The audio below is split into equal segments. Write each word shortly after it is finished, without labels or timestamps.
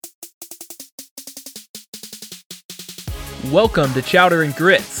Welcome to Chowder and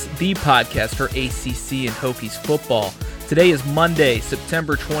Grits, the podcast for ACC and Hokies football. Today is Monday,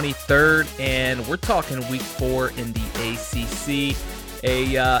 September 23rd, and we're talking Week 4 in the ACC.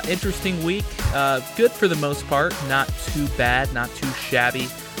 A interesting week, good for the most part, not too bad, not too shabby.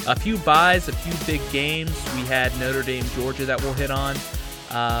 A few byes, a few big games. We had Notre Dame, Georgia that we'll hit on.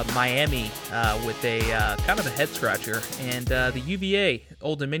 Miami with a kind of a head scratcher, and the UVA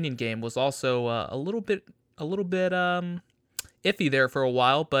Old Dominion game was also a little bit iffy there for a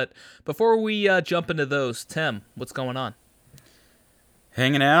while. But before we jump into those, Tim, what's going on?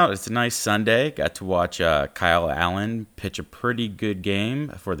 Hanging out. It's a nice Sunday. Got to watch Kyle Allen pitch a pretty good game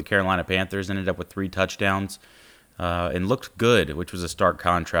for the Carolina Panthers. Ended up with 3 touchdowns and looked good, which was a stark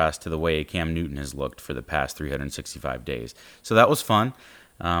contrast to the way Cam Newton has looked for the past 365 days. So that was fun.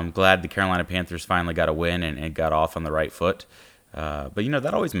 Glad the Carolina Panthers finally got a win and got off on the right foot. But,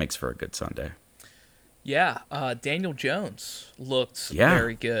 that always makes for a good Sunday. Yeah, Daniel Jones looked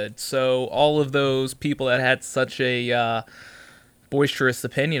very good. So all of those people that had such a boisterous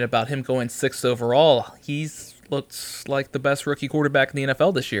opinion about him going 6th overall, he's looked like the best rookie quarterback in the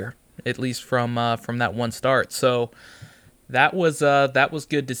NFL this year, at least from that one start. So that was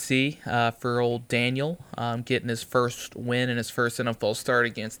good to see for old Daniel, getting his first win and his first NFL start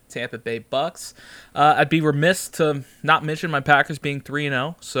against the Tampa Bay Bucks. I'd be remiss to not mention my Packers being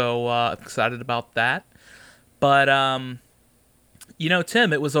 3-0, so excited about that. But Tim,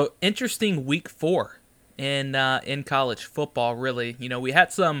 it was an interesting Week 4 in college football. Really, we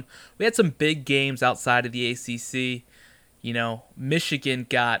had some big games outside of the ACC. Michigan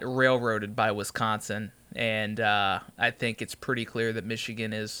got railroaded by Wisconsin. And I think it's pretty clear that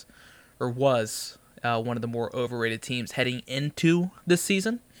Michigan was one of the more overrated teams heading into this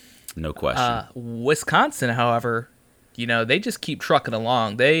season. No question. Wisconsin, however, they just keep trucking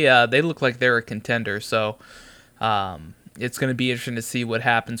along. They look like they're a contender. So it's going to be interesting to see what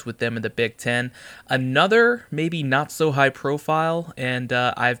happens with them in the Big Ten. Another maybe not so high profile, and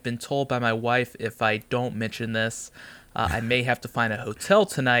I've been told by my wife if I don't mention this, I may have to find a hotel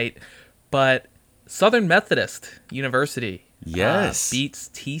tonight. But Southern Methodist University beats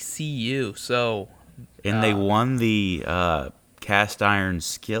TCU. So, and they won the cast iron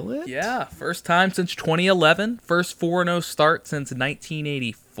skillet? Yeah, first time since 2011. First 4-0 start since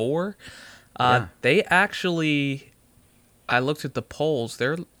 1984. They actually, I looked at the polls.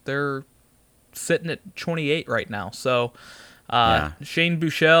 They're sitting at 28 right now. So, Shane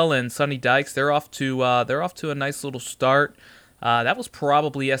Buechele and Sonny Dykes, they're off to a nice little start. That was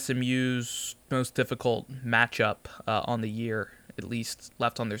probably SMU's most difficult matchup on the year, at least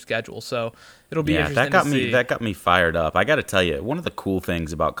left on their schedule. So it'll be interesting to see. That got me fired up. I got to tell you, one of the cool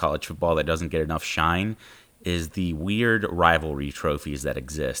things about college football that doesn't get enough shine is the weird rivalry trophies that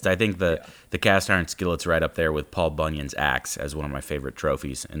exist. I think the cast iron skillet's right up there with Paul Bunyan's axe as one of my favorite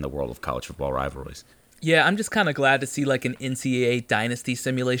trophies in the world of college football rivalries. Yeah, I'm just kind of glad to see like an NCAA dynasty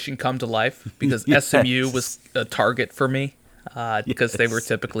simulation come to life because SMU was a target for me. Because they were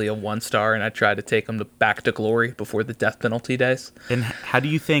typically a 1-star, and I tried to take them back to glory before the death penalty days. And how do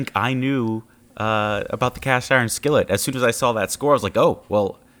you think I knew about the cast iron skillet? As soon as I saw that score, I was like, oh,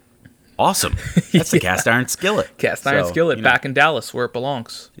 well, awesome. That's the cast iron skillet. Cast iron skillet back in Dallas where it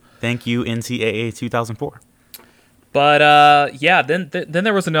belongs. Thank you, NCAA 2004. But, then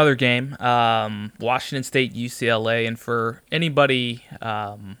there was another game, Washington State, UCLA, and for anybody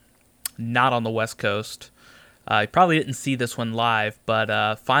not on the West Coast, I probably didn't see this one live,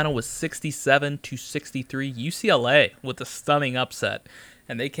 but final was 67-63. UCLA with a stunning upset,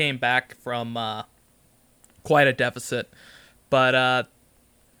 and they came back from quite a deficit. But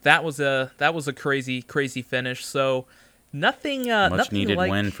that was a crazy finish. So nothing much needed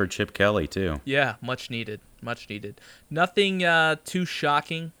win for Chip Kelly too. Yeah, much needed. Nothing too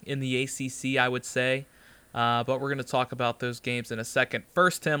shocking in the ACC, I would say. But we're going to talk about those games in a second.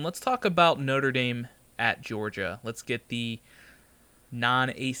 First, Tim, let's talk about Notre Dame at Georgia. Let's get the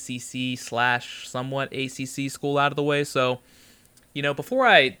non-ACC / somewhat ACC school out of the way. So, before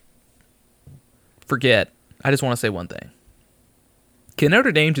I forget, I just want to say one thing. Can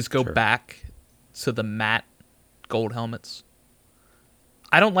Notre Dame just go back to the matte gold helmets?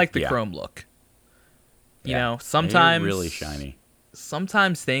 I don't like the chrome look. Sometimes they're really shiny.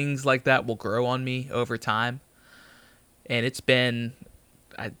 Sometimes things like that will grow on me over time. And it's been,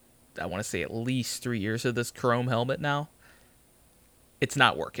 I want to say at least 3 years of this chrome helmet now. It's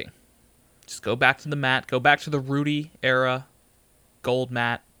not working. Just go back to the matte. Go back to the Rudy era. Gold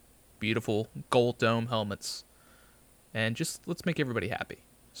matte. Beautiful gold dome helmets. And just let's make everybody happy.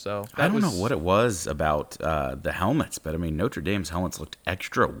 So I don't know what it was about the helmets, but I mean Notre Dame's helmets looked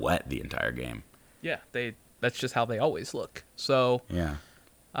extra wet the entire game. Yeah, they that's just how they always look. So yeah.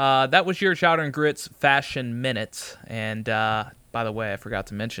 that was your Chowder and Grits Fashion Minute. And by the way, I forgot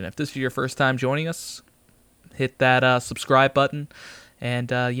to mention, if this is your first time joining us, hit that subscribe button. And,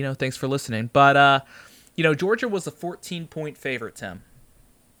 thanks for listening. But, Georgia was a 14-point favorite, Tim.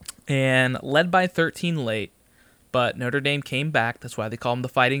 And led by 13 late. But Notre Dame came back. That's why they call them the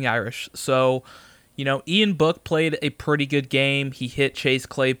Fighting Irish. So, Ian Book played a pretty good game. He hit Chase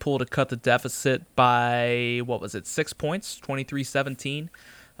Claypool to cut the deficit by, 6 points, 23-17,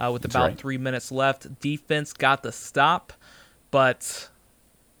 with about 3 minutes left. Defense got the stop, but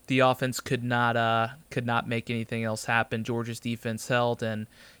the offense could not make anything else happen. Georgia's defense held, and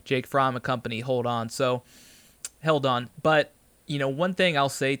Jake Fromm and company held on. But one thing I'll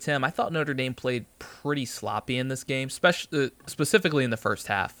say, Tim, I thought Notre Dame played pretty sloppy in this game, specifically in the first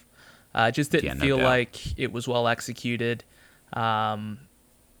half. Just didn't feel like it was well executed. Book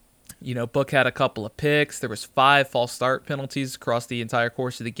had a couple of picks. There was 5 false start penalties across the entire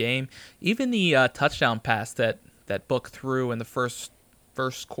course of the game. Even the touchdown pass that Book threw in the first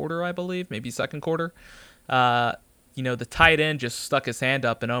quarter, I believe, maybe second quarter. The tight end just stuck his hand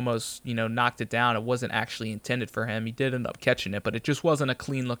up and almost, knocked it down. It wasn't actually intended for him. He did end up catching it, but it just wasn't a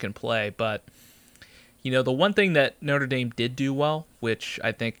clean-looking play. But, the one thing that Notre Dame did do well, which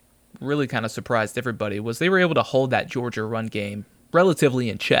I think really kind of surprised everybody, was they were able to hold that Georgia run game relatively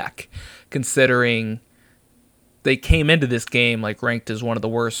in check, considering they came into this game ranked as one of the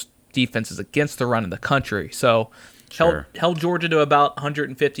worst defenses against the run in the country. So held Georgia to about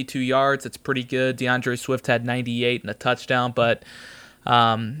 152 yards. It's pretty good. DeAndre Swift had 98 and a touchdown. But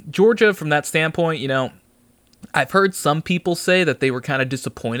Georgia, from that standpoint, I've heard some people say that they were kind of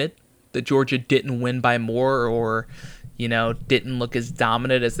disappointed that Georgia didn't win by more or didn't look as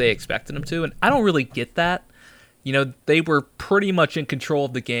dominant as they expected them to. And I don't really get that. They were pretty much in control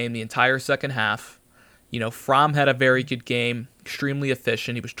of the game the entire second half. Fromm had a very good game, extremely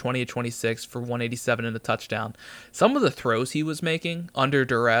efficient. He was 20 of 26 for 187 and a touchdown. Some of the throws he was making under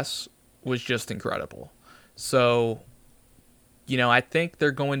duress was just incredible. So, I think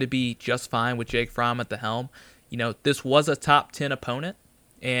they're going to be just fine with Jake Fromm at the helm. This was a top 10 opponent,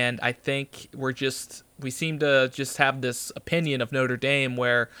 and I think we seem to just have this opinion of Notre Dame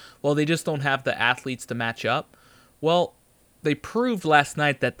where, they just don't have the athletes to match up. Well, they proved last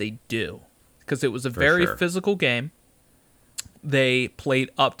night that they do, because it was a very physical game. They played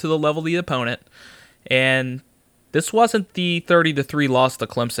up to the level of the opponent, and this wasn't the 30-3 loss to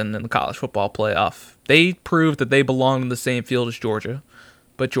Clemson in the college football playoff. They proved that they belonged in the same field as Georgia,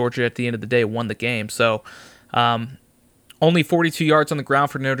 but Georgia at the end of the day won the game. So only 42 yards on the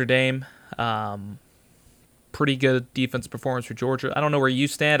ground for Notre Dame. Pretty good defense performance for Georgia. I don't know where you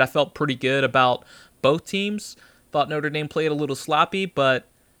stand. I felt pretty good about both teams. Thought Notre Dame played a little sloppy, but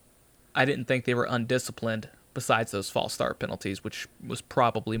I didn't think they were undisciplined besides those false start penalties, which was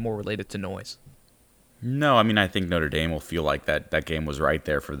probably more related to noise. No, I think Notre Dame will feel like that game was right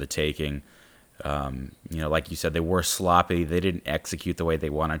there for the taking. Like you said, they were sloppy. They didn't execute the way they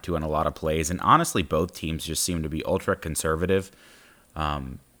wanted to on a lot of plays. And honestly, both teams just seemed to be ultra conservative.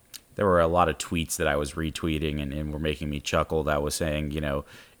 There were a lot of tweets that I was retweeting and were making me chuckle that was saying,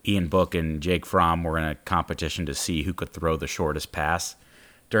 Ian Book and Jake Fromm were in a competition to see who could throw the shortest pass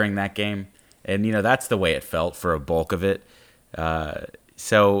during that game. And, that's the way it felt for a bulk of it.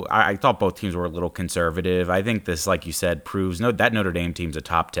 So I thought both teams were a little conservative. I think this, like you said, proves that Notre Dame team's a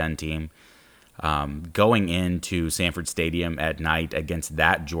top 10 team. Going into Sanford Stadium at night against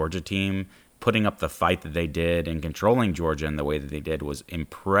that Georgia team, putting up the fight that they did and controlling Georgia in the way that they did was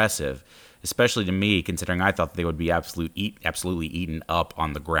impressive, especially to me, considering I thought they would be absolutely eaten up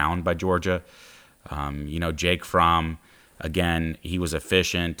on the ground by Georgia. Jake Fromm, again, he was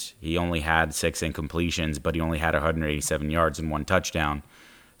efficient. He only had 6 incompletions, but he only had 187 yards and 1 touchdown.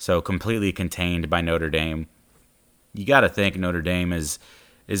 So completely contained by Notre Dame. You got to think Notre Dame is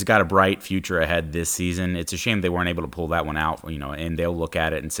got a bright future ahead this season. It's a shame they weren't able to pull that one out, and they'll look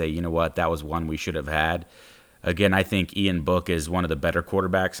at it and say, you know what, that was one we should have had. Again, I think Ian Book is one of the better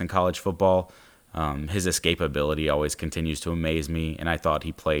quarterbacks in college football. His escapability always continues to amaze me, and I thought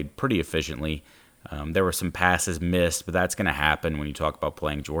he played pretty efficiently. There were some passes missed, but that's going to happen when you talk about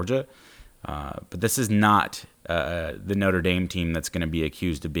playing Georgia. But this is not the Notre Dame team that's going to be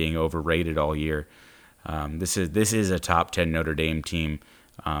accused of being overrated all year. This is a top 10 Notre Dame team,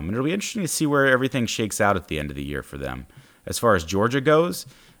 and it'll be interesting to see where everything shakes out at the end of the year for them. As far as Georgia goes,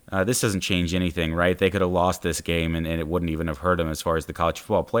 this doesn't change anything, right? They could have lost this game, and it wouldn't even have hurt them as far as the college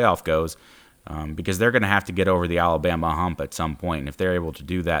football playoff goes, because they're going to have to get over the Alabama hump at some point. And if they're able to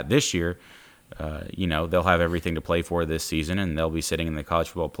do that this year, they'll have everything to play for this season, and they'll be sitting in the college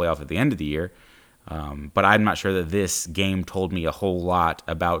football playoff at the end of the year. But I'm not sure that this game told me a whole lot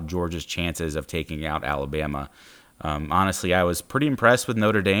about Georgia's chances of taking out Alabama. Honestly, I was pretty impressed with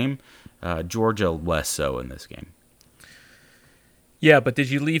Notre Dame. Georgia less so in this game. Yeah, but did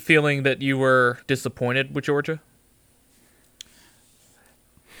you leave feeling that you were disappointed with Georgia?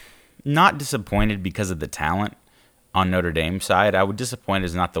 Not disappointed because of the talent on Notre Dame's side. I would disappoint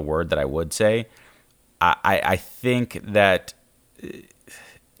is not the word that I would say. I think that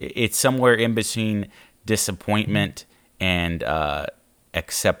it's somewhere in between disappointment and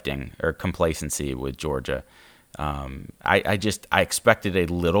accepting or complacency with Georgia. I expected a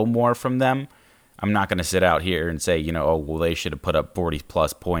little more from them. I'm not going to sit out here and say, they should have put up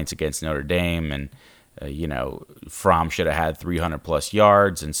 40-plus points against Notre Dame, and, Fromm should have had 300-plus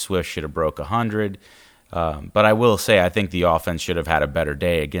yards, and Swift should have broke 100. But I will say I think the offense should have had a better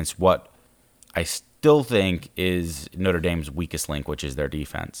day against what I still think is Notre Dame's weakest link, which is their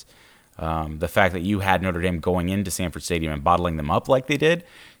defense. The fact that you had Notre Dame going into Sanford Stadium and bottling them up like they did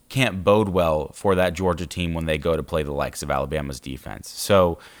can't bode well for that Georgia team when they go to play the likes of Alabama's defense.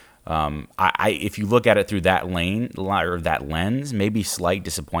 So if you look at it through that lens, maybe slight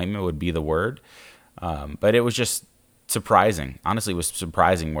disappointment would be the word. But it was just surprising. Honestly, it was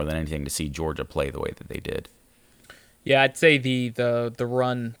surprising more than anything to see Georgia play the way that they did. Yeah, I'd say the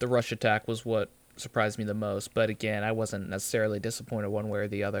rush attack was what surprised me the most. But again, I wasn't necessarily disappointed one way or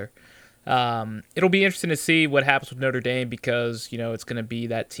the other. It'll be interesting to see what happens with Notre Dame because, it's going to be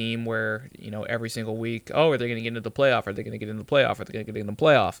that team where, every single week, are they going to get into the playoff? Are they going to get into the playoff? Are they going to get into the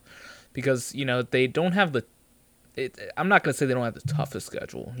playoff? Because, they don't have I'm not going to say they don't have the toughest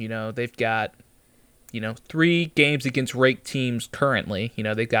schedule. They've got, 3 games against ranked teams currently.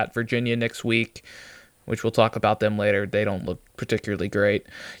 They've got Virginia next week, which we'll talk about them later. They don't look particularly great.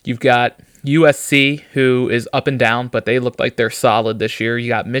 You've got USC, who is up and down, but they look like they're solid this year. You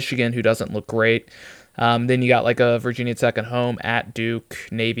got Michigan, who doesn't look great. Then you got like a Virginia Tech at home, at Duke,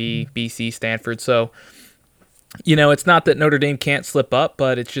 Navy, BC, Stanford. So, it's not that Notre Dame can't slip up,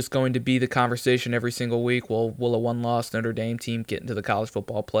 but it's just going to be the conversation every single week. Will a one-loss Notre Dame team get into the college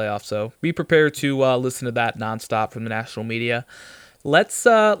football playoff? So be prepared to listen to that nonstop from the national media. Let's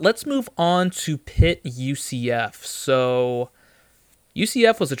move on to Pitt UCF. So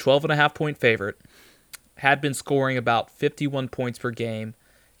UCF was a 12.5 point favorite, had been scoring about 51 points per game,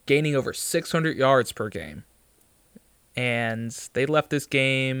 gaining over 600 yards per game. And they left this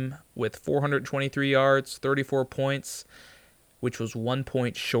game with 423 yards, 34 points, which was 1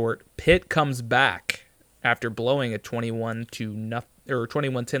 point short. Pitt comes back after blowing a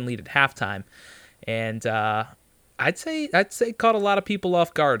 21-10 lead at halftime, and I'd say caught a lot of people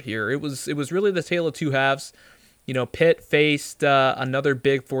off guard here. It was really the tale of two halves. Pitt faced another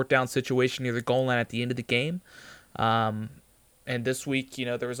big fourth down situation near the goal line at the end of the game, and this week,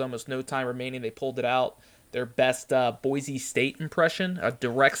 there was almost no time remaining. They pulled it out. Their best Boise State impression, a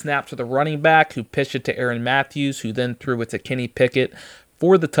direct snap to the running back who pitched it to Aaron Matthews, who then threw it to Kenny Pickett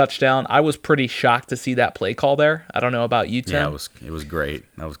for the touchdown. I was pretty shocked to see that play call there. I don't know about you, Tim. Yeah, it was great.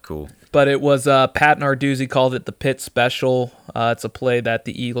 That was cool. But it was Pat Narduzzi called it the Pitt Special. It's a play that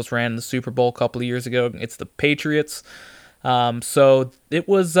the Eagles ran in the Super Bowl a couple of years ago. It's the Patriots. So it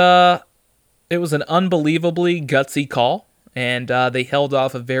was an unbelievably gutsy call. And they held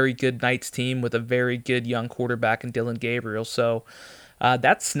off a very good Knights team with a very good young quarterback in Dylan Gabriel. So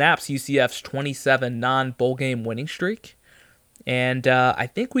that snaps UCF's 27 non-bowl game winning streak. And I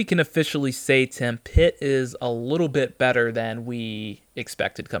think we can officially say, Tim, Pitt is a little bit better than we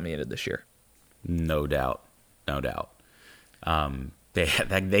expected coming into this year. No doubt.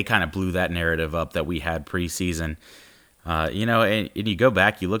 They kind of blew that narrative up that we had preseason. And you go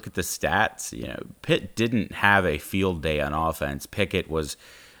back, you look at the stats, Pitt didn't have a field day on offense. Pickett was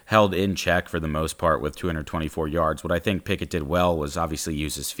held in check for the most part with 224 yards. What I think Pickett did well was obviously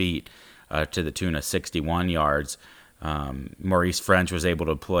use his feet to the tune of 61 yards. Maurice French was able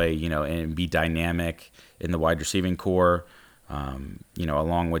to play, and be dynamic in the wide receiving core,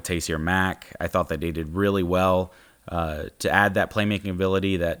 along with Taysir Mack. I thought that they did really well to add that playmaking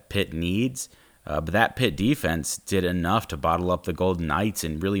ability that Pitt needs. But that Pitt defense did enough to bottle up the Golden Knights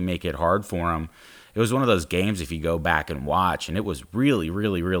and really make it hard for them. It was one of those games, if you go back and watch, and it was really,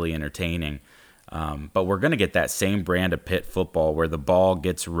 really, really entertaining. But we're going to get that same brand of Pitt football where the ball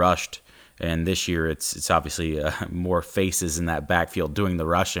gets rushed, and this year it's obviously more faces in that backfield doing the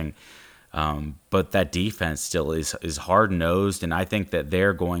rushing. But that defense still is hard-nosed, and I think that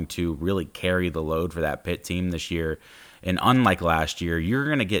they're going to really carry the load for that Pitt team this year. And unlike last year, you're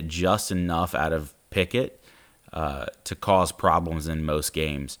going to get just enough out of Pickett to cause problems in most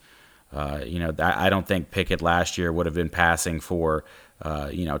games. I don't think Pickett last year would have been passing for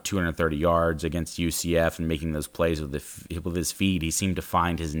 230 yards against UCF and making those plays with his feet. He seemed to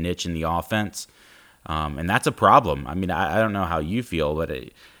find his niche in the offense, and that's a problem. I mean, I don't know how you feel, but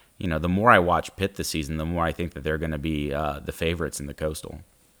the more I watch Pitt this season, the more I think that they're going to be the favorites in the Coastal.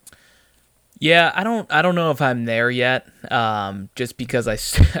 Yeah, I don't know if I'm there yet, just because I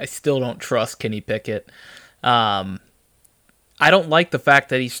still don't trust Kenny Pickett. I don't like the fact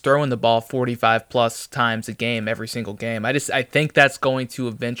that he's throwing the ball 45 plus times a game, every single game. I think that's going to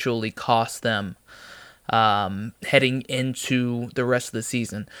eventually cost them heading into the rest of the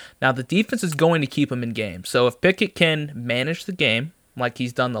season. Now, the defense is going to keep him in game. So if Pickett can manage the game like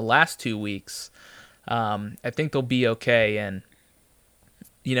he's done the last 2 weeks, I think they'll be okay. And,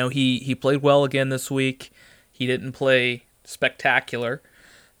 he played well again this week. He didn't play spectacular,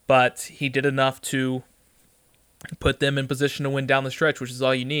 but he did enough to put them in position to win down the stretch, which is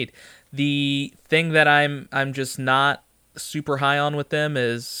all you need. The thing that I'm just not super high on with them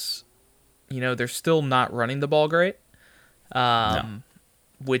is, they're still not running the ball great,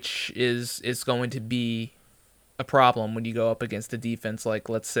 which is going to be a problem when you go up against a defense like,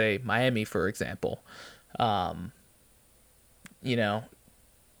 let's say, Miami, for example.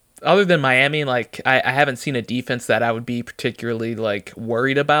 Other than Miami, like I haven't seen a defense that I would be particularly like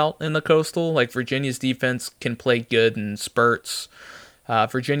worried about in the Coastal. Like Virginia's defense can play good in spurts.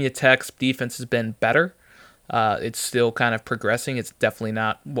 Virginia Tech's defense has been better. It's still kind of progressing. It's definitely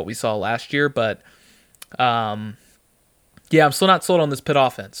not what we saw last year, but I'm still not sold on this Pitt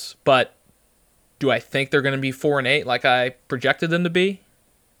offense. But do I think they're going to be 4-8 like I projected them to be?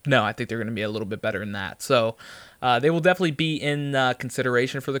 No, I think they're going to be a little bit better than that. So they will definitely be in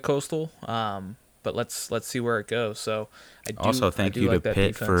consideration for the Coastal, but let's see where it goes. So thank you to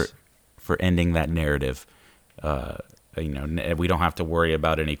Pitt for ending that narrative. We don't have to worry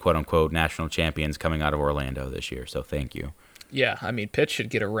about any quote unquote national champions coming out of Orlando this year. So thank you. Yeah, I mean Pitt should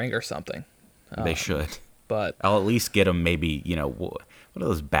get a ring or something. They should, but I'll at least get them maybe what are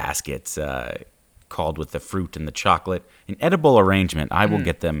those baskets called with the fruit and the chocolate? An edible arrangement. I will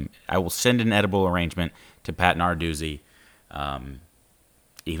get them. I will send an edible arrangement to Pat Narduzzi,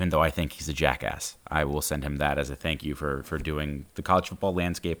 even though I think he's a jackass. I will send him that as a thank you for doing the college football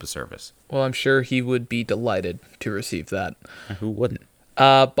landscape a service. Well, I'm sure he would be delighted to receive that. Who wouldn't?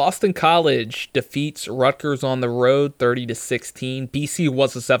 Boston College defeats Rutgers on the road 30-16. BC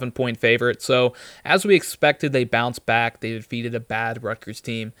was a 7-point favorite, so as we expected, they bounced back. They defeated a bad Rutgers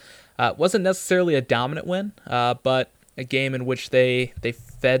team. It wasn't necessarily a dominant win, but a game in which they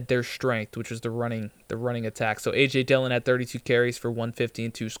fed their strength, which was the running attack. So A.J. Dillon had 32 carries for 150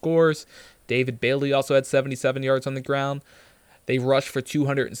 and 2 scores. David Bailey also had 77 yards on the ground. They rushed for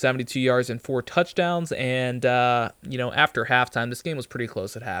 272 yards and 4 touchdowns. And, after halftime, this game was pretty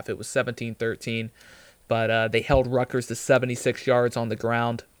close at half. It was 17-13, but they held Rutgers to 76 yards on the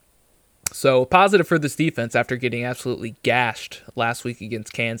ground. So positive for this defense after getting absolutely gashed last week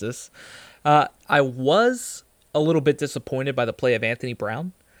against Kansas. I was a little bit disappointed by the play of Anthony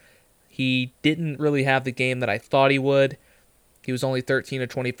Brown. He didn't really have the game that I thought he would. He was only 13 of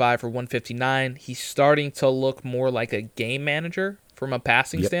 25 for 159. He's starting to look more like a game manager from a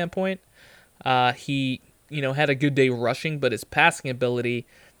passing standpoint. He, had a good day rushing, but his passing ability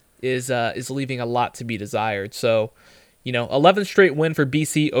is leaving a lot to be desired. So, 11th straight win for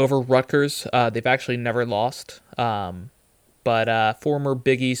BC over Rutgers. They've actually never lost. But former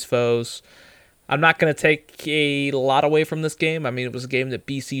Big East foes. I'm not going to take a lot away from this game. I mean, it was a game that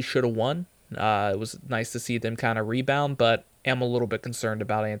BC should have won. It was nice to see them kind of rebound, but I'm a little bit concerned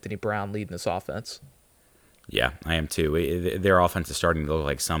about Anthony Brown leading this offense. Yeah, I am too. Their offense is starting to look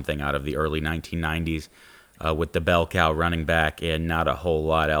like something out of the early 1990s with the bell cow running back and not a whole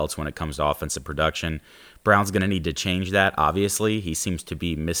lot else when it comes to offensive production. Brown's going to need to change that, obviously. He seems to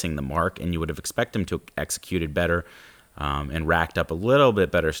be missing the mark, and you would have expected him to have executed better and racked up a little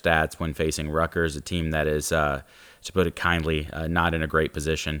bit better stats when facing Rutgers, a team that is, to put it kindly, not in a great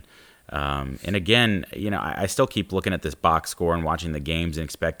position. And again, I still keep looking at this box score and watching the games and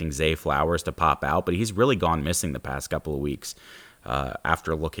expecting Zay Flowers to pop out, but he's really gone missing the past couple of weeks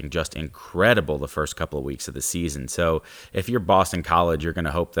after looking just incredible the first couple of weeks of the season. So if you're Boston College, you're going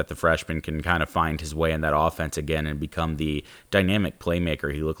to hope that the freshman can kind of find his way in that offense again and become the dynamic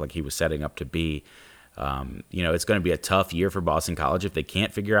playmaker he looked like he was setting up to be. It's going to be a tough year for Boston College if they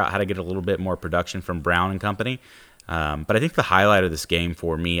can't figure out how to get a little bit more production from Brown and company. But I think the highlight of this game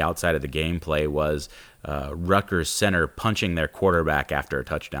for me, outside of the gameplay, was Rutgers center punching their quarterback after a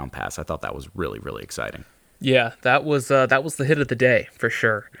touchdown pass. I thought that was really, really exciting. Yeah, that was the hit of the day for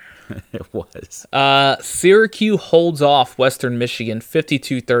sure. It was. Syracuse holds off Western Michigan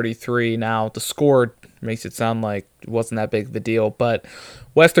 52-33. Now, the score makes it sound like it wasn't that big of a deal. But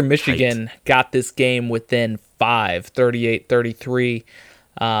Western Michigan got this game within 5, 38-33,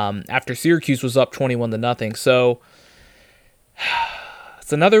 after Syracuse was up 21-0. So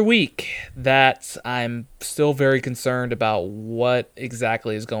it's another week that I'm still very concerned about what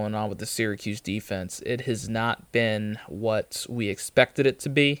exactly is going on with the Syracuse defense. It has not been what we expected it to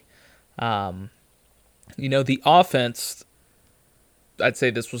be. The offense, I'd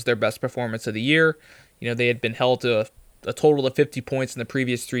say this was their best performance of the year. They had been held to a total of 50 points in the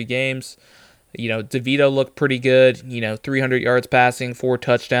previous 3 games. DeVito looked pretty good, 300 yards passing, 4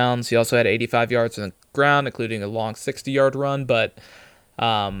 touchdowns. He also had 85 yards on the ground, including a long 60-yard run. But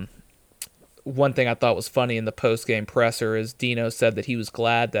one thing I thought was funny in the post-game presser is Dino said that he was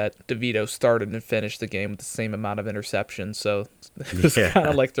glad that DeVito started and finished the game with the same amount of interceptions. So it's kind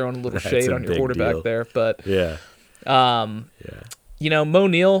of like throwing a little shade on your quarterback there. But Mo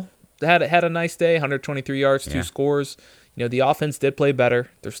Neal had a nice day, 123 yards, 2 scores. The offense did play better.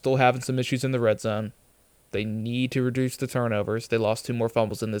 They're still having some issues in the red zone. They need to reduce the turnovers. They lost 2 more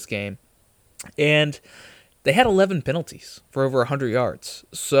fumbles in this game. And they had 11 penalties for over 100 yards.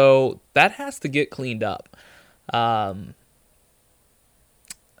 So that has to get cleaned up. I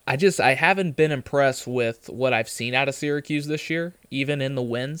haven't been impressed with what I've seen out of Syracuse this year, even in the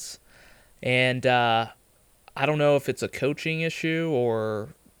wins. And I don't know if it's a coaching issue or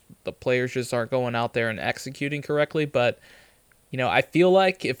the players just aren't going out there and executing correctly. But, I feel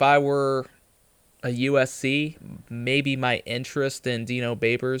like if I were a USC, maybe my interest in Dino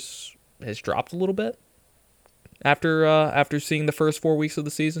Babers has dropped a little bit after seeing the first 4 weeks of the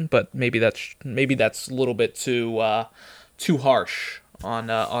season. But maybe that's a little bit too harsh on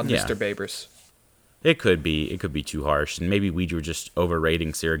Mr. Babers. It could be too harsh, and maybe we were just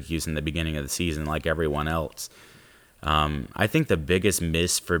overrating Syracuse in the beginning of the season like everyone else. I think the biggest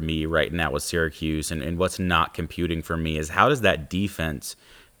miss for me right now with Syracuse and what's not computing for me is how does that defense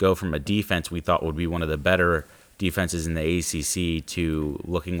go from a defense we thought would be one of the better defenses in the ACC to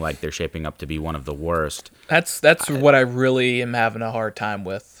looking like they're shaping up to be one of the worst. That's what I really am having a hard time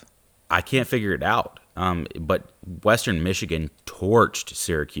with. I can't figure it out. But Western Michigan torched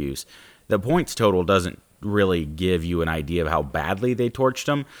Syracuse. The points total doesn't really give you an idea of how badly they torched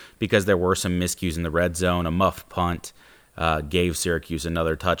them because there were some miscues in the red zone. A muff punt gave Syracuse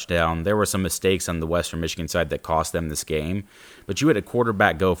another touchdown. There were some mistakes on the Western Michigan side that cost them this game. But you had a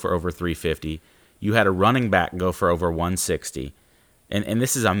quarterback go for over 350. You had a running back go for over 160. And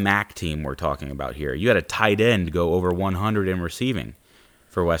this is a MAC team we're talking about here. You had a tight end go over 100 in receiving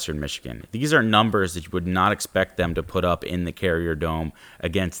for Western Michigan. These are numbers that you would not expect them to put up in the Carrier Dome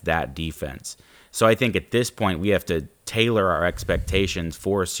against that defense. So I think at this point we have to tailor our expectations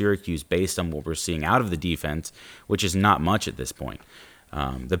for Syracuse based on what we're seeing out of the defense, which is not much at this point.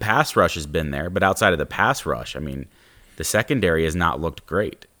 The pass rush has been there, but outside of the pass rush, the secondary has not looked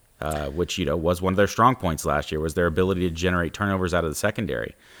great, which was one of their strong points last year, was their ability to generate turnovers out of the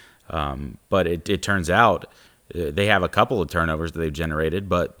secondary. But it turns out they have a couple of turnovers that they've generated,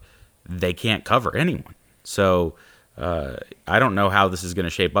 but they can't cover anyone. So I don't know how this is going to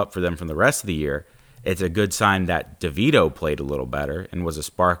shape up for them from the rest of the year. It's a good sign that DeVito played a little better and was a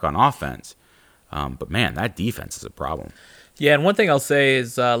spark on offense. But, man, that defense is a problem. Yeah, and one thing I'll say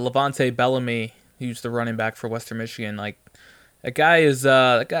is Levante Bellamy, who's the running back for Western Michigan, that guy's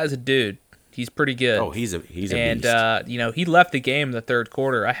a dude. He's pretty good. Oh, he's a beast. And, he left the game in the third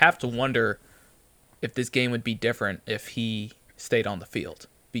quarter. I have to wonder if this game would be different if he stayed on the field.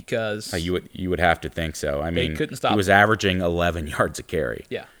 Because you would have to think so. Couldn't stop he was averaging 11 yards a carry.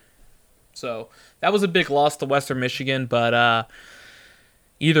 Yeah. So that was a big loss to Western Michigan, but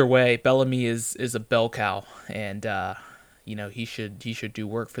either way, Bellamy is a bell cow, and he should do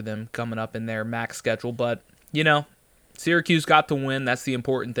work for them coming up in their MAC schedule. But Syracuse got the win. That's the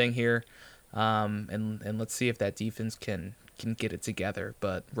important thing here, and let's see if that defense can get it together.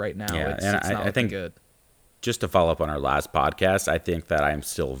 But right now, it's not looking good. Just to follow up on our last podcast, I think that I'm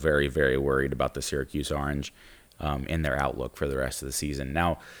still very, very worried about the Syracuse Orange in their outlook for the rest of the season.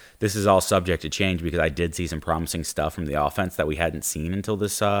 Now, this is all subject to change because I did see some promising stuff from the offense that we hadn't seen until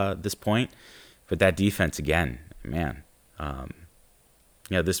this point. But that defense, again, man,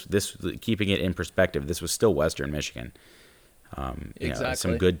 this keeping it in perspective, this was still Western Michigan. Exactly.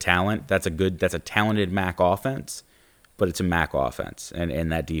 Some good talent. That's a talented MAC offense. But it's a MAC offense,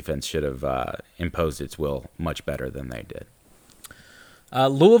 and that defense should have imposed its will much better than they did.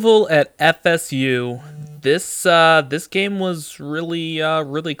 Louisville at FSU. This game was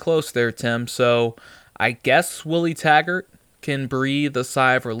really close there, Tim. So I guess Willie Taggart can breathe a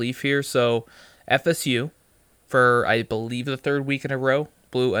sigh of relief here. So FSU, for I believe the third week in a row,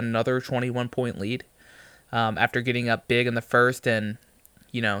 blew another 21-point lead. after getting up big in the first, and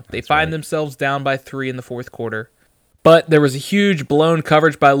they That's find right. themselves down by 3 in the fourth quarter. But there was a huge blown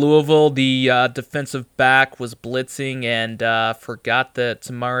coverage by Louisville. The defensive back was blitzing and forgot that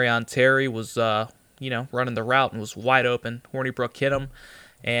Tamarion Terry was, running the route and was wide open. Hornibrook hit him,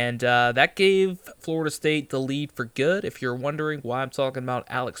 and that gave Florida State the lead for good. If you're wondering why I'm talking about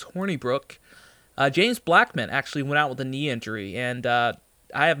Alex Hornibrook, James Blackman actually went out with a knee injury, and I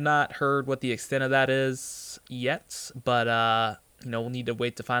have not heard what the extent of that is yet, but we'll need to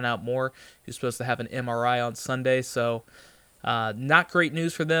wait to find out more. He's supposed to have an MRI on Sunday, so not great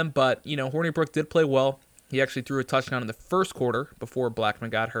news for them. But, Hornibrook did play well. He actually threw a touchdown in the first quarter before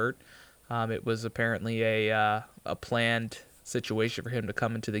Blackman got hurt. It was apparently a planned situation for him to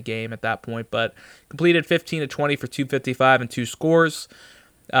come into the game at that point, but completed 15 to 20 for 255 and 2 scores.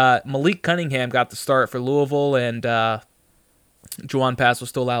 Malik Cunningham got the start for Louisville, and Juwan Pass was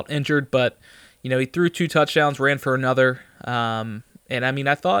still out injured, but he threw 2 touchdowns, ran for another. And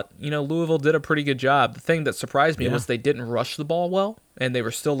I thought, Louisville did a pretty good job. The thing that surprised me was they didn't rush the ball well, and they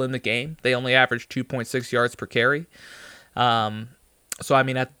were still in the game. They only averaged 2.6 yards per carry. So,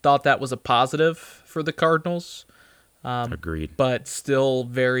 I thought that was a positive for the Cardinals. Agreed. But still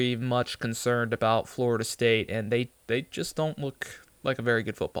very much concerned about Florida State, and they just don't look like a very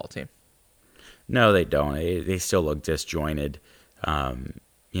good football team. No, they don't. They still look disjointed.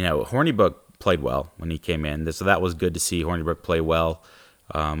 Hornibrook played well when he came in, so that was good to see Hornibrook play well.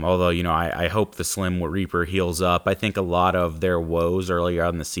 Although, I hope the Slim Reaper heals up. I think a lot of their woes earlier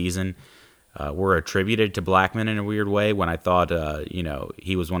on in the season were attributed to Blackman in a weird way, when I thought,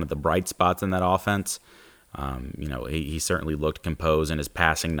 he was one of the bright spots in that offense. He certainly looked composed, and his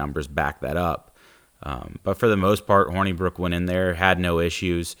passing numbers back that up. But for the most part, Hornibrook went in there, had no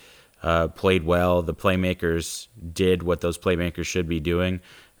issues, played well. The playmakers did what those playmakers should be doing.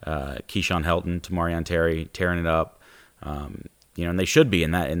 Keyshawn Helton, Tamarion Terry tearing it up, and they should be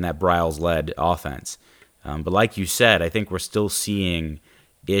in that Briles-led offense. But like you said, I think we're still seeing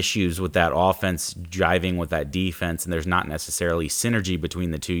issues with that offense jiving with that defense, and there's not necessarily synergy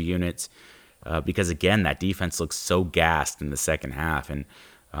between the two units because, again, that defense looks so gassed in the second half, and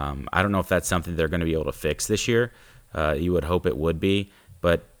I don't know if that's something they're going to be able to fix this year. You would hope it would be,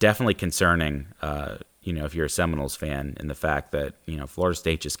 but definitely concerning if you're a Seminoles fan, and the fact that, Florida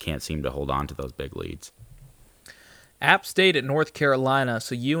State just can't seem to hold on to those big leads. App State at North Carolina.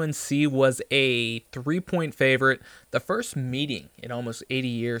 So UNC was a 3-point favorite. The first meeting in almost 80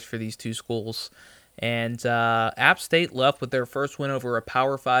 years for these two schools. And App State left with their first win over a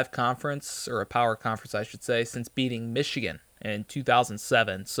Power 5 conference, or a Power Conference, I should say, since beating Michigan in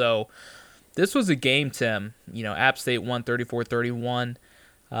 2007. So this was a game, Tim. App State won 34-31.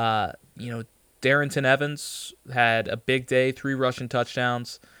 Darrington Evans had a big day, 3 rushing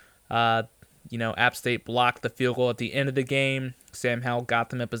touchdowns. App State blocked the field goal at the end of the game. Sam Howell got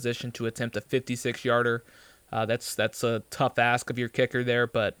them in position to attempt a 56-yarder. That's a tough ask of your kicker there,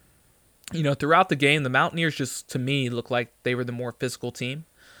 but throughout the game, the Mountaineers just, to me, looked like they were the more physical team.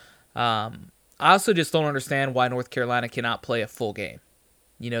 I also just don't understand why North Carolina cannot play a full game.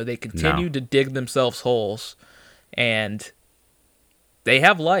 They continue to dig themselves holes, and they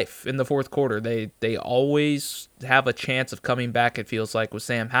have life in the fourth quarter. They always have a chance of coming back, it feels like, with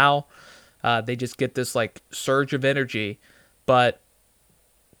Sam Howell. They just get this surge of energy, but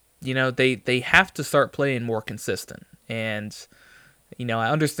they have to start playing more consistent. And I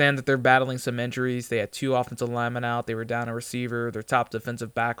understand that they're battling some injuries. They had 2 offensive linemen out. They were down a receiver. Their top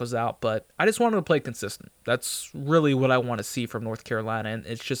defensive back was out. But I just want them to play consistent. That's really what I want to see from North Carolina, and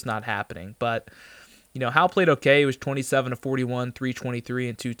it's just not happening. But Howell played okay. It was 27-41, 323,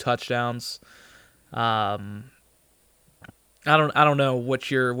 and 2 touchdowns. I don't know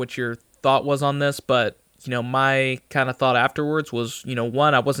what your thought was on this, but my kind of thought afterwards was,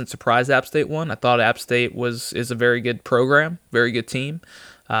 one, I wasn't surprised App State won. I thought App State is a very good program, very good team.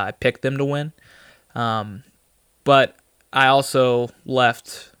 I picked them to win, but I also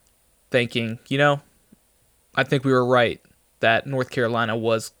left thinking, I think we were right that North Carolina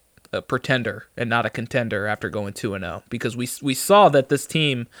was a pretender and not a contender after going 2-0, because we saw that this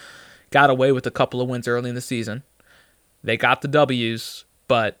team got away with a couple of wins early in the season. They got the W's,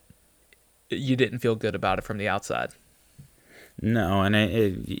 but you didn't feel good about it from the outside. No, and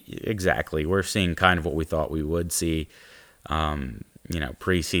exactly. We're seeing kind of what we thought we would see,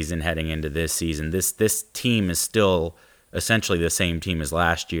 preseason heading into this season. This team is still essentially the same team as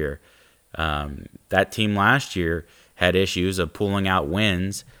last year. That team last year had issues of pulling out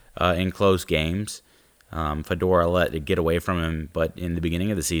wins in close games. Fedora let it get away from him, but in the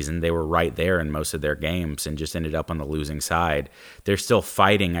beginning of the season, they were right there in most of their games and just ended up on the losing side. They're still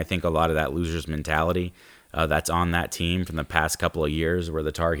fighting, I think, a lot of that loser's mentality. that's on that team from the past couple of years where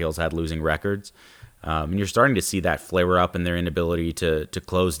the Tar Heels had losing records. And you're starting to see that flare up in their inability to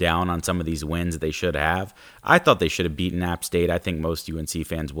close down on some of these wins that they should have. I thought they should have beaten App State. I think most UNC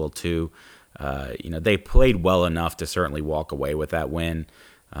fans will too. They played well enough to certainly walk away with that win.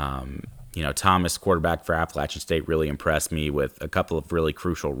 Thomas, quarterback for Appalachian State, really impressed me with a couple of really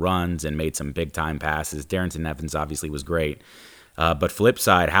crucial runs and made some big-time passes. Darrington Evans obviously was great. But flip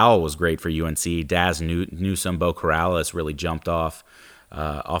side, Howell was great for UNC. Daz Newsome, Bo Corrales really jumped off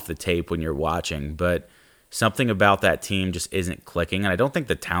the tape when you're watching. But something about that team just isn't clicking. And I don't think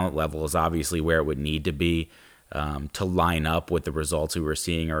the talent level is obviously where it would need to be to line up with the results we were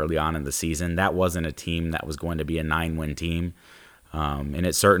seeing early on in the season. That wasn't a team that was going to be a 9-win team. And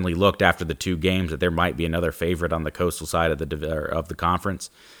it certainly looked after the 2 games that there might be another favorite on the coastal side of the conference.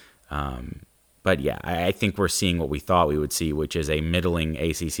 But yeah, I think we're seeing what we thought we would see, which is a middling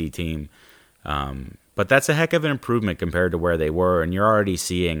ACC team. But that's a heck of an improvement compared to where they were, and you're already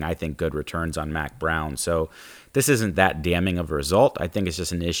seeing, I think, good returns on Mack Brown. So this isn't that damning of a result. I think it's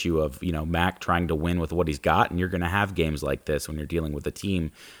just an issue of Mack trying to win with what he's got, and you're going to have games like this when you're dealing with a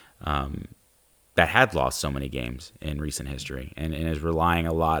team that had lost so many games in recent history and is relying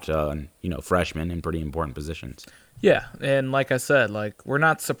a lot on freshmen in pretty important positions. Yeah, and like I said, we're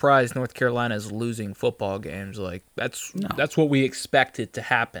not surprised North Carolina is losing football games. That's what we expected to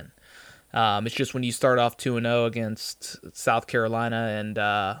happen. It's just when you start off 2-0 against South Carolina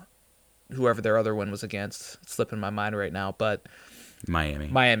and whoever their other one was against, it's slipping my mind right now, but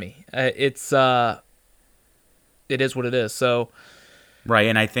Miami. It is what it is. So. Right,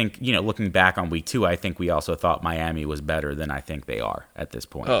 and I think, looking back on week 2, I think we also thought Miami was better than I think they are at this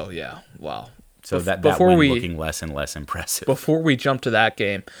point. Oh, yeah. Wow. So that win looking less and less impressive. Before we jump to that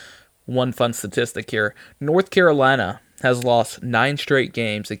game, one fun statistic here. North Carolina has lost 9 straight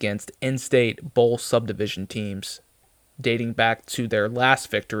games against in-state bowl subdivision teams, dating back to their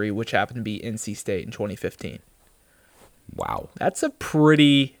last victory, which happened to be NC State in 2015. Wow. That's a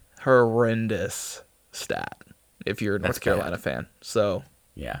pretty horrendous stat if you're a North Carolina fan. So,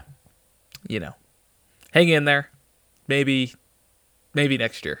 yeah, hang in there. Maybe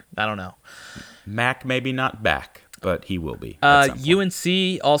next year. I don't know. Mac maybe not back, but he will be.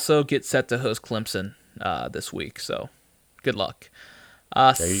 UNC also gets set to host Clemson this week, so good luck.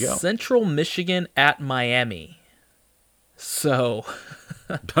 There you go. Central Michigan at Miami. So,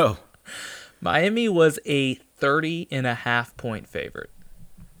 Miami was a 30.5-point favorite.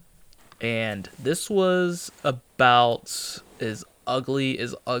 And this was about as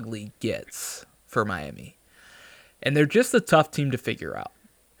ugly gets for Miami. And they're just a tough team to figure out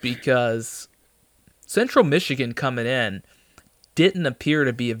because Central Michigan coming in didn't appear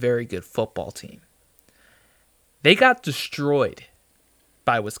to be a very good football team. They got destroyed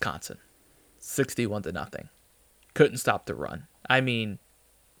by Wisconsin, 61-0. Couldn't stop the run. I mean,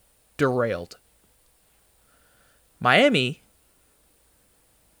 derailed. Miami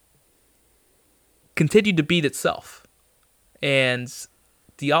continued to beat itself. And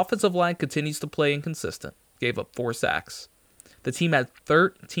the offensive line continues to play inconsistent. Gave up 4 sacks. The team had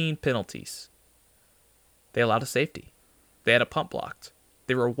 13 penalties. They allowed a safety. They had a punt blocked.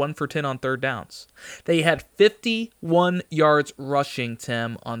 They were 1 for 10 on third downs. They had 51 yards rushing,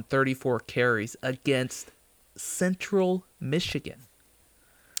 Tim, on 34 carries against Central Michigan.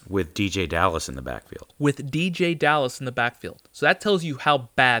 With DJ Dallas in the backfield. So that tells you how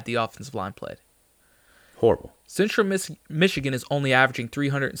bad the offensive line played. Horrible. Central Michigan is only averaging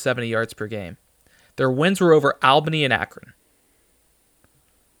 370 yards per game. Their wins were over Albany and Akron.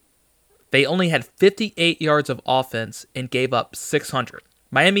 They only had 58 yards of offense and gave up 600.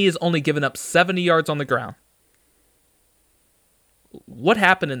 Miami has only given up 70 yards on the ground. What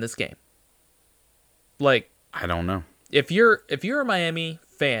happened in this game? I don't know. If you're a Miami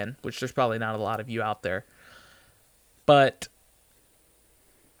fan, which there's probably not a lot of you out there, but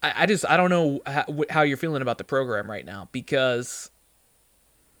I don't know how you're feeling about the program right now because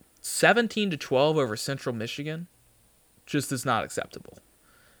 17-12 over Central Michigan just is not acceptable.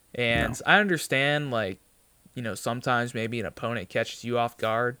 And I understand, sometimes maybe an opponent catches you off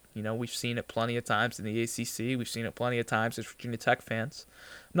guard. We've seen it plenty of times in the ACC. We've seen it plenty of times as Virginia Tech fans.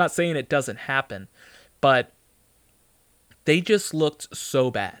 I'm not saying it doesn't happen, but they just looked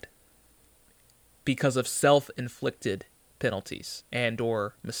so bad because of self-inflicted penalties and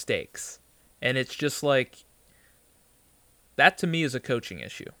or mistakes. And it's just that to me is a coaching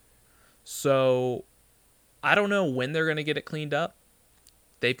issue. So I don't know when they're going to get it cleaned up.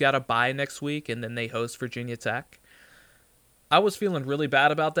 They've got a bye next week and then they host Virginia Tech. I was feeling really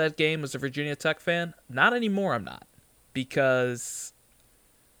bad about that game as a Virginia Tech fan. Not anymore, I'm not. Because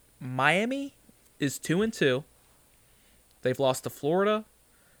Miami is 2-2. They've lost to Florida.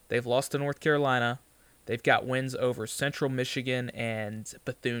 They've lost to North Carolina. They've got wins over Central Michigan and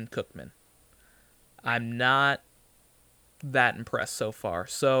Bethune-Cookman. I'm not that impressed so far.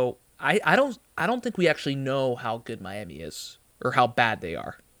 So I don't think we actually know how good Miami is or how bad they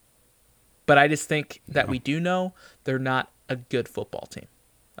are. But I just think that we do know they're not a good football team.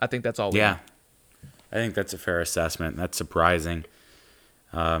 I think that's all we know. I think that's a fair assessment. That's surprising.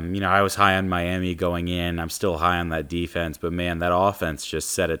 I was high on Miami going in. I'm still high on that defense. But, man, that offense just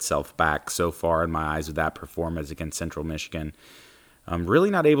set itself back so far in my eyes with that performance against Central Michigan. Really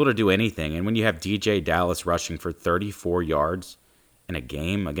not able to do anything. And when you have DJ Dallas rushing for 34 yards in a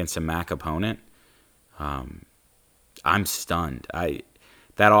game against a MAC opponent, I'm stunned.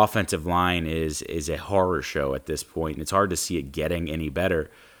 That offensive line is a horror show at this point. It's hard to see it getting any better.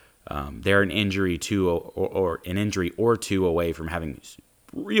 They're an injury or two away from having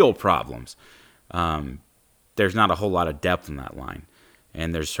real problems. There's not a whole lot of depth in that line,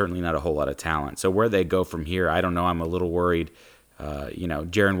 and there's certainly not a whole lot of talent. So where they go from here, I don't know. I'm a little worried.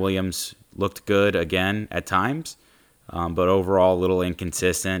 Jaron Williams looked good again at times, but overall a little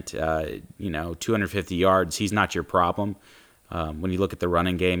inconsistent. 250 yards, he's not your problem. When you look at the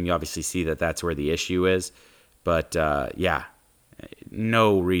running game, you obviously see that that's where the issue is. But,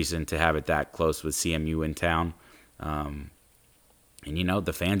 no reason to have it that close with CMU in town.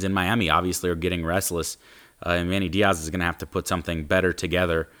 The fans in Miami obviously are getting restless. And Manny Diaz is going to have to put something better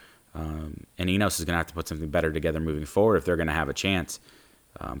together. And Enos is going to have to put something better together moving forward if they're going to have a chance.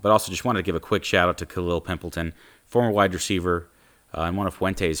 But also just wanted to give a quick shout-out to Khalil Pimpleton, former wide receiver and one of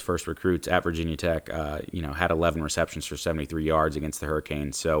Fuente's first recruits at Virginia Tech. Had 11 receptions for 73 yards against the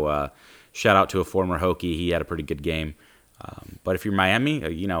Hurricanes. So shout-out to a former Hokie. He had a pretty good game. But if you're Miami,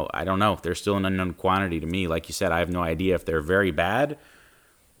 I don't know. They're still an unknown quantity to me. Like you said, I have no idea if they're very bad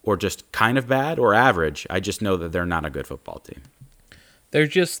or just kind of bad or average. I just know that they're not a good football team. They're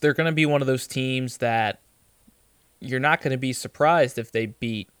going to be one of those teams that you're not going to be surprised if they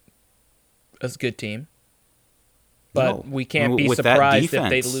beat a good team. But we can't be surprised if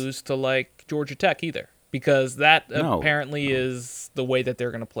they lose to Georgia Tech either. Because that apparently is the way that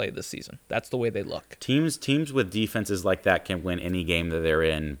they're going to play this season. That's the way they look. Teams with defenses like that can win any game that they're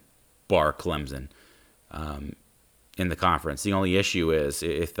in, bar Clemson, in the conference. The only issue is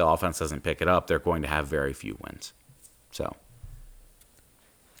if the offense doesn't pick it up, they're going to have very few wins. So,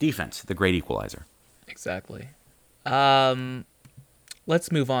 defense, the great equalizer. Exactly.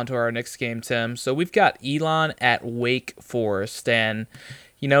 Let's move on to our next game, Tim. So we've got Elon at Wake Forest, and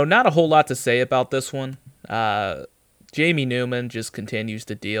not a whole lot to say about this one. Jamie Newman just continues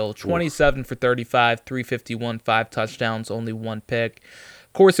to deal. 27 for 35, 351, 5 touchdowns, only 1 pick.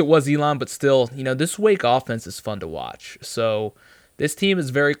 Of course, it was Elon, but still, this Wake offense is fun to watch. So this team is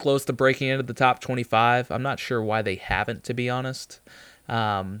very close to breaking into the top 25. I'm not sure why they haven't, to be honest.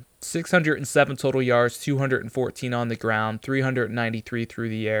 607 total yards, 214 on the ground, 393 through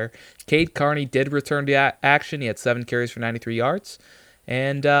the air. Cade Carney did return to action. He had 7 carries for 93 yards.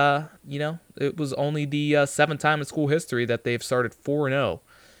 And, it was only the 7th time in school history that they've started 4-0.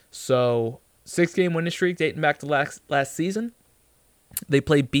 So, 6-game winning streak dating back to last season. They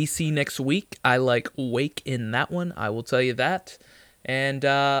play BC next week. I like Wake in that one, I will tell you that. And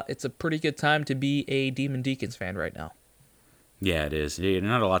it's a pretty good time to be a Demon Deacons fan right now. Yeah, it is.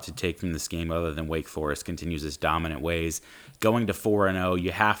 Not a lot to take from this game other than Wake Forest continues its dominant ways. Going to 4-0,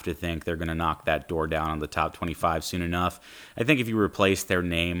 you have to think they're going to knock that door down on the top 25 soon enough. I think if you replace their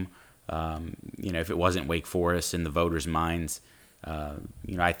name, if it wasn't Wake Forest in the voters' minds,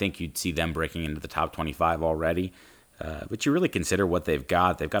 I think you'd see them breaking into the top 25 already. But you really consider what they've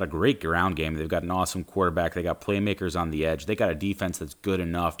got. They've got a great ground game. They've got an awesome quarterback. They got playmakers on the edge. They got a defense that's good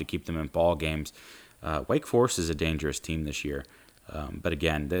enough to keep them in ball games. Wake Forest is a dangerous team this year. But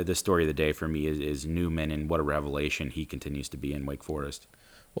again, the story of the day for me is Newman and what a revelation he continues to be in Wake Forest.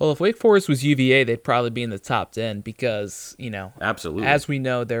 Well, if Wake Forest was UVA, they'd probably be in the top 10 because, absolutely, as we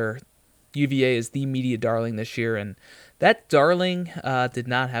know, UVA is the media darling this year, and that darling did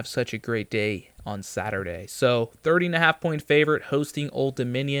not have such a great day on Saturday. So 30.5-point favorite hosting Old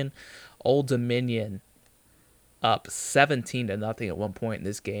Dominion. Old Dominion up 17-0 at one point in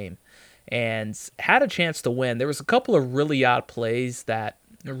this game and had a chance to win. There was a couple of really odd plays that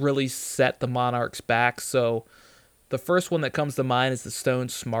really set the Monarchs back. So the first one that comes to mind is the Stone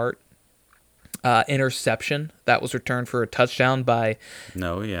Smart interception that was returned for a touchdown by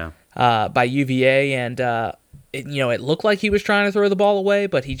UVA, and it looked like he was trying to throw the ball away,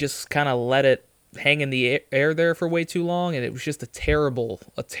 but he just kind of let it hang in the air there for way too long, and it was just a terrible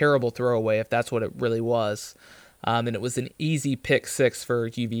throwaway if that's what it really was. and it was an easy pick six for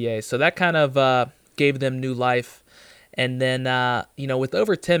UVA. So that kind of gave them new life. And then, with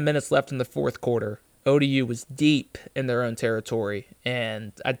over 10 minutes left in the fourth quarter, ODU was deep in their own territory,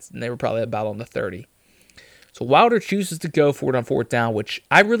 and they were probably about on the 30. So Wilder chooses to go for it on fourth down, which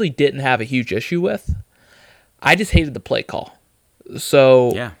I really didn't have a huge issue with. I just hated the play call.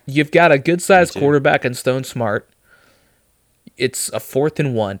 So You've got a good-sized quarterback in Stone Smart. It's a 4th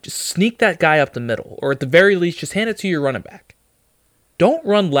and 1. Just sneak that guy up the middle, or at the very least, just hand it to your running back. Don't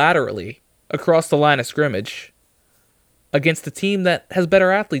run laterally across the line of scrimmage against a team that has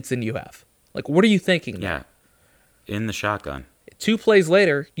better athletes than you have. Like, what are you thinking? Yeah, in the shotgun. 2 plays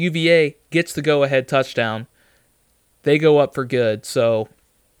later, UVA gets the go-ahead touchdown. They go up for good. So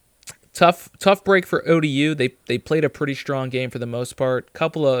tough break for ODU. They played a pretty strong game for the most part.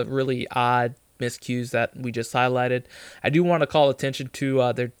 Couple of really odd miscues that we just highlighted. I do want to call attention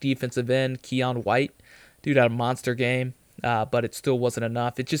to their defensive end, Keon White. Dude had a monster game, but it still wasn't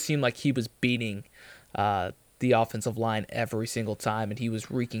enough. It just seemed like he was beating the offensive line every single time, and he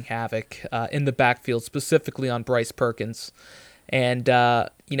was wreaking havoc in the backfield, specifically on Bryce Perkins. And,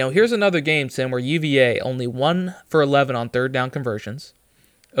 here's another game, Tim, where UVA only 1 for 11 on third down conversions.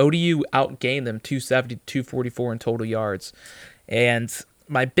 ODU outgained them 270 to 244 in total yards. And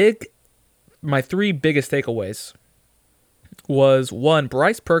my 3 biggest takeaways was, 1,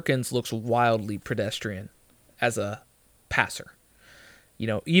 Bryce Perkins looks wildly pedestrian as a passer.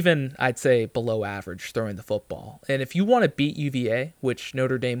 Even I'd say below average throwing the football. And if you want to beat UVA, which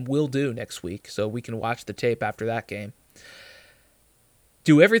Notre Dame will do next week, so we can watch the tape after that game,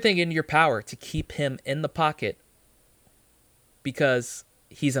 do everything in your power to keep him in the pocket because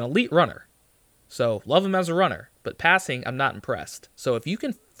he's an elite runner. So love him as a runner, but passing, I'm not impressed. So if you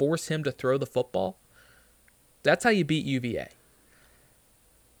can force him to throw the football, that's how you beat UVA.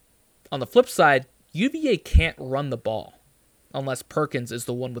 On the flip side, UVA can't run the ball unless Perkins is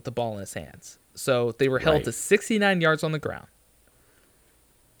the one with the ball in his hands. So they were held to 69 yards on the ground.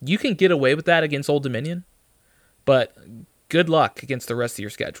 You can get away with that against Old Dominion, but good luck against the rest of your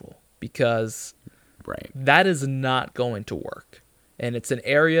schedule because that is not going to work. And it's an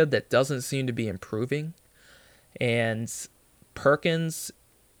area that doesn't seem to be improving. And Perkins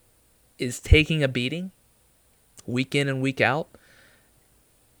is taking a beating week in and week out.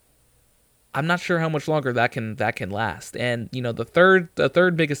 I'm not sure how much longer that can last. And the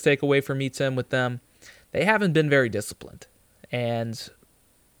third biggest takeaway for me, Tim, with them, they haven't been very disciplined. And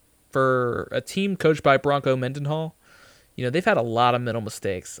for a team coached by Bronco Mendenhall, they've had a lot of mental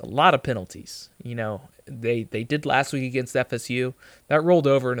mistakes, a lot of penalties. They did last week against FSU. That rolled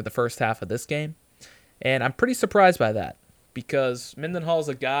over into the first half of this game. And I'm pretty surprised by that because Mendenhall's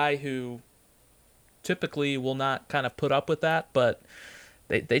a guy who typically will not kind of put up with that, but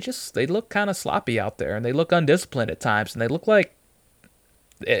they look kind of sloppy out there, and they look undisciplined at times, and they look like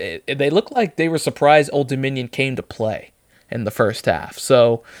they were surprised Old Dominion came to play in the first half.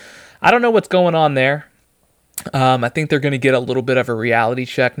 So I don't know what's going on there. I think they're going to get a little bit of a reality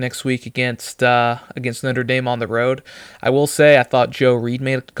check next week against Notre Dame on the road. I will say I thought Joe Reed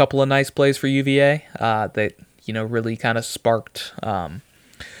made a couple of nice plays for UVA that really kind of sparked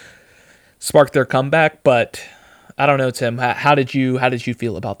their comeback. But I don't know, Tim. How did you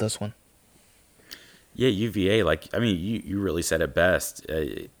feel about this one? Yeah, UVA. You really said it best.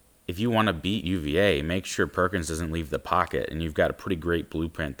 If you want to beat UVA, make sure Perkins doesn't leave the pocket, and you've got a pretty great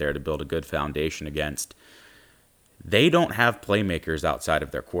blueprint there to build a good foundation against. They don't have playmakers outside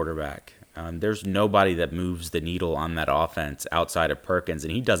of their quarterback. There's nobody that moves the needle on that offense outside of Perkins,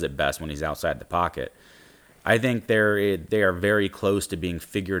 and he does it best when he's outside the pocket. I think they are very close to being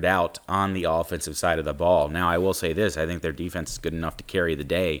figured out on the offensive side of the ball. Now, I will say this. I think their defense is good enough to carry the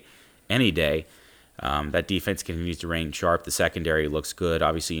day any day. That defense continues to reign sharp. The secondary looks good.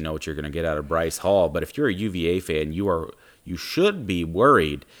 Obviously, you know what you're going to get out of Bryce Hall. But if you're a UVA fan, you should be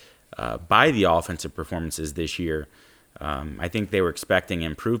worried by the offensive performances this year. I think they were expecting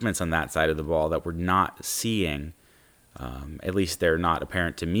improvements on that side of the ball that we're not seeing. At least they're not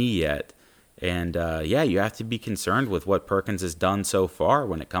apparent to me yet. And, you have to be concerned with what Perkins has done so far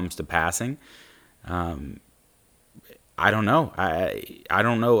when it comes to passing. I don't know. I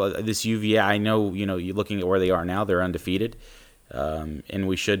don't know. This UVA, I know, you're looking at where they are now. They're undefeated. And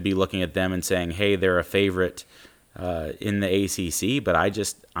we should be looking at them and saying, hey, they're a favorite in the ACC. But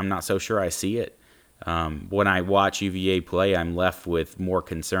I'm not so sure I see it. When I watch UVA play, I'm left with more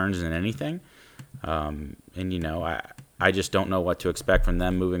concerns than anything. I just don't know what to expect from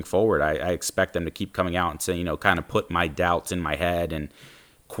them moving forward. I expect them to keep coming out and say, kind of put my doubts in my head and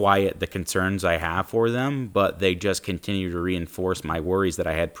quiet the concerns I have for them, but they just continue to reinforce my worries that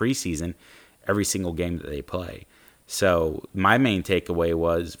I had preseason every single game that they play. So my main takeaway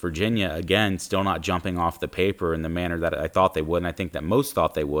was Virginia, again, still not jumping off the paper in the manner that I thought they would, and I think that most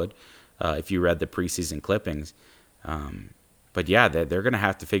thought they would if you read the preseason clippings. But yeah, they're going to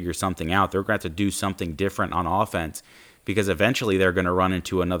have to figure something out. They're going to have to do something different on offense because eventually they're going to run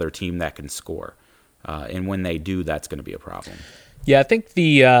into another team that can score. And when they do, that's going to be a problem. Yeah, I think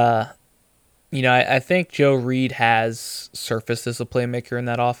I think Joe Reed has surfaced as a playmaker in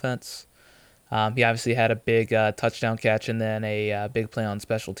that offense. He obviously had a big touchdown catch and then a big play on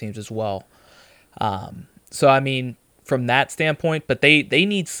special teams as well. So, I mean, from that standpoint, but they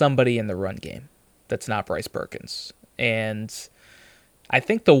need somebody in the run game that's not Bryce Perkins. And I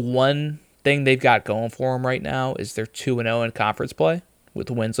think the one thing they've got going for them right now is they're 2-0 in conference play with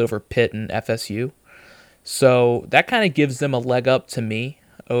wins over Pitt and FSU. So that kind of gives them a leg up to me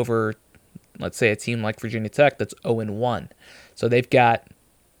over, let's say, a team like Virginia Tech that's 0-1. So they've got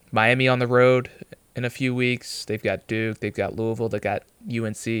Miami on the road in a few weeks. They've got Duke. They've got Louisville. They've got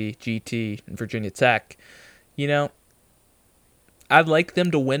UNC, GT, and Virginia Tech. I'd like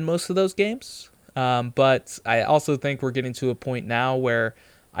them to win most of those games. But I also think we're getting to a point now where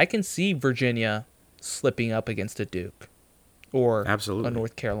I can see Virginia slipping up against a Duke or Absolutely. a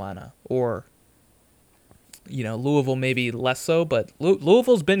North Carolina or, Louisville maybe less so, but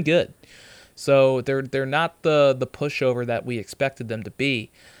Louisville's been good. So they're not the pushover that we expected them to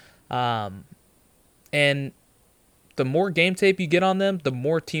be. And the more game tape you get on them, the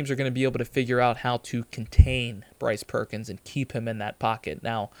more teams are going to be able to figure out how to contain Bryce Perkins and keep him in that pocket.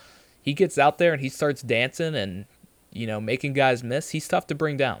 Now, he gets out there and he starts dancing and, making guys miss. He's tough to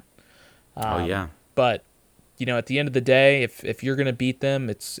bring down. Oh, yeah. But, at the end of the day, if you're going to beat them,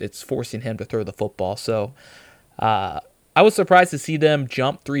 it's forcing him to throw the football. So I was surprised to see them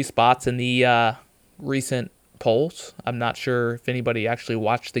jump 3 spots in the recent polls. I'm not sure if anybody actually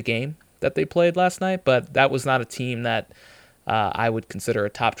watched the game that they played last night, but that was not a team that I would consider a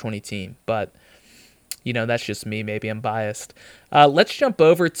top 20 team. But that's just me. Maybe I'm biased. Let's jump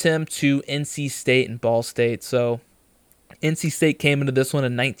over, Tim, to NC State and Ball State. So NC State came into this one a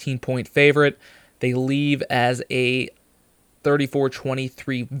 19-point favorite. They leave as a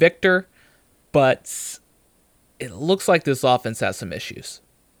 34-23 victor, but it looks like this offense has some issues.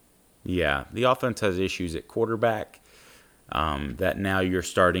 Yeah, the offense has issues at quarterback that now you're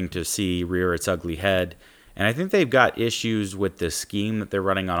starting to see rear its ugly head. And I think they've got issues with the scheme that they're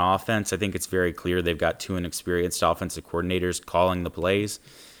running on offense. I think it's very clear they've got 2 inexperienced offensive coordinators calling the plays.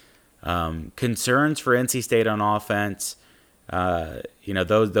 Concerns for NC State on offense,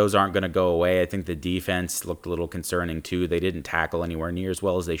 those aren't going to go away. I think the defense looked a little concerning too. They didn't tackle anywhere near as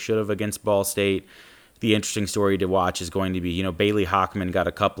well as they should have against Ball State. The interesting story to watch is going to be, Bailey Hockman got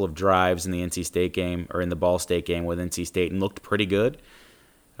a couple of drives in the NC State game or in the Ball State game with NC State and looked pretty good.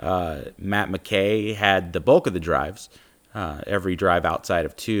 Matt McKay had the bulk of the drives, every drive outside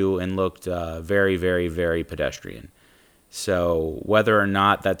of 2, and looked very, very, very pedestrian. So whether or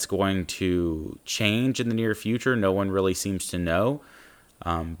not that's going to change in the near future, no one really seems to know.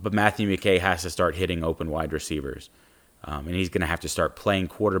 But Matthew McKay has to start hitting open wide receivers. And he's going to have to start playing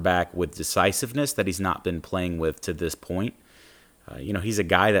quarterback with decisiveness that he's not been playing with to this point. He's a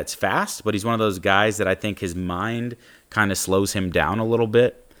guy that's fast, but he's one of those guys that I think his mind kind of slows him down a little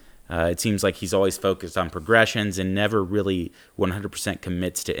bit. It seems like he's always focused on progressions and never really 100%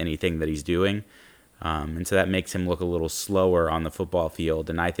 commits to anything that he's doing. And so that makes him look a little slower on the football field.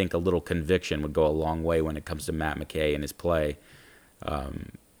 And I think a little conviction would go a long way when it comes to Matt McKay and his play. But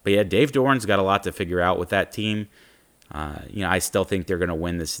yeah, Dave Doran's got a lot to figure out with that team. I still think they're going to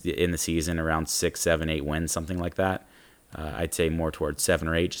win this in the season around 6, 7, 8 wins, something like that. I'd say more towards 7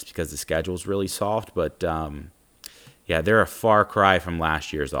 or 8 just because the schedule's really soft. But yeah, they're a far cry from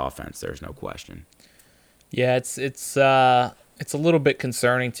last year's offense. There's no question. Yeah, it's a little bit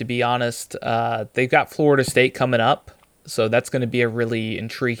concerning, to be honest. They've got Florida State coming up, so that's going to be a really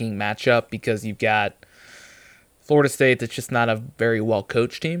intriguing matchup because you've got Florida State that's just not a very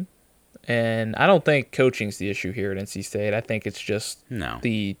well-coached team. And I don't think coaching's the issue here at NC State. I think it's just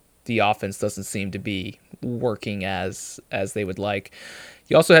the offense doesn't seem to be working as they would like.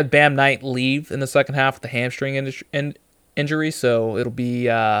 You also had Bam Knight leave in the second half with the hamstring injury, so it'll be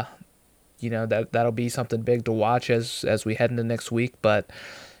that'll be something big to watch as we head into next week. But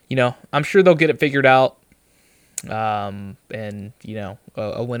I'm sure they'll get it figured out. And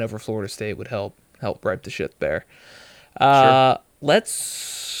a win over Florida State would help right the ship there. Sure.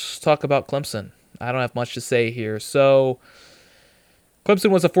 Let's talk about Clemson. I don't have much to say here. So Clemson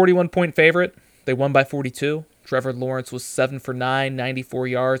was a 41-point favorite. They won by 42. Trevor Lawrence was 7 for 9, 94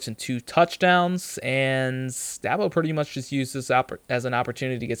 yards and 2 touchdowns. And Dabo pretty much just used this as an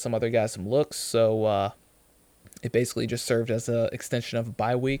opportunity to get some other guys some looks. So it basically just served as an extension of a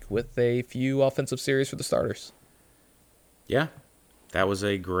bye week with a few offensive series for the starters. Yeah, that was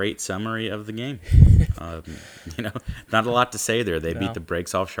a great summary of the game. Not a lot to say there. They beat the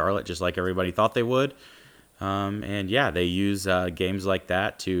brakes off Charlotte just like everybody thought they would. And yeah, they use games like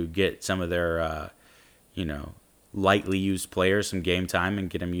that to get some of their, lightly used players some game time and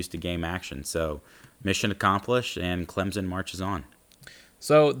get them used to game action. So mission accomplished, and Clemson marches on.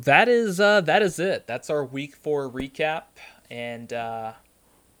 So that is it. That's our Week 4 recap. And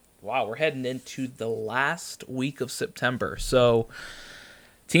wow, we're heading into the last week of September. So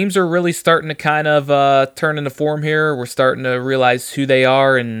teams are really starting to kind of turn into form here. We're starting to realize who they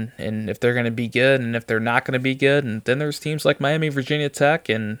are and if they're going to be good and if they're not going to be good. And then there's teams like Miami, Virginia Tech,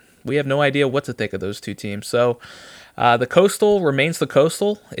 and we have no idea what to think of those two teams. So the Coastal remains the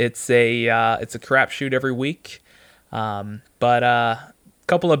Coastal. It's a crapshoot every week. But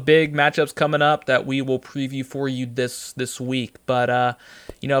couple of big matchups coming up that we will preview for you this week. But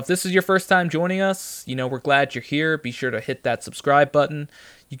if this is your first time joining us, we're glad you're here. Be sure to hit that subscribe button.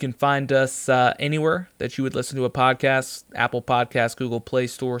 You can find us anywhere that you would listen to a podcast: Apple Podcasts, Google Play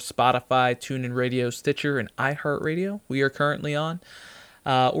Store, Spotify, TuneIn Radio, Stitcher, and iHeartRadio. We are currently on.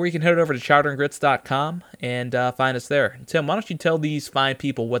 Or you can head over to chowderandgrits.com and find us there. Tim, why don't you tell these fine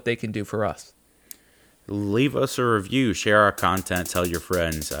people what they can do for us? Leave us a review, share our content, tell your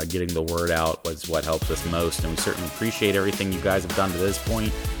friends. Getting the word out was what helps us most, and we certainly appreciate everything you guys have done to this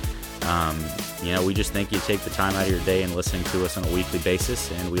point. We just think you take the time out of your day and listening to us on a weekly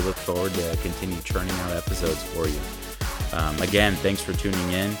basis, and we look forward to continue churning out episodes for you. Again, thanks for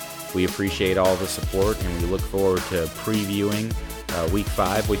tuning in. We appreciate all the support, and we look forward to previewing Week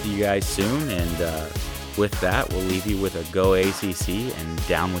 5 with you guys soon. And with that, we'll leave you with a Go ACC and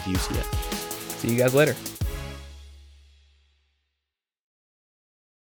down with UCF. See you guys later.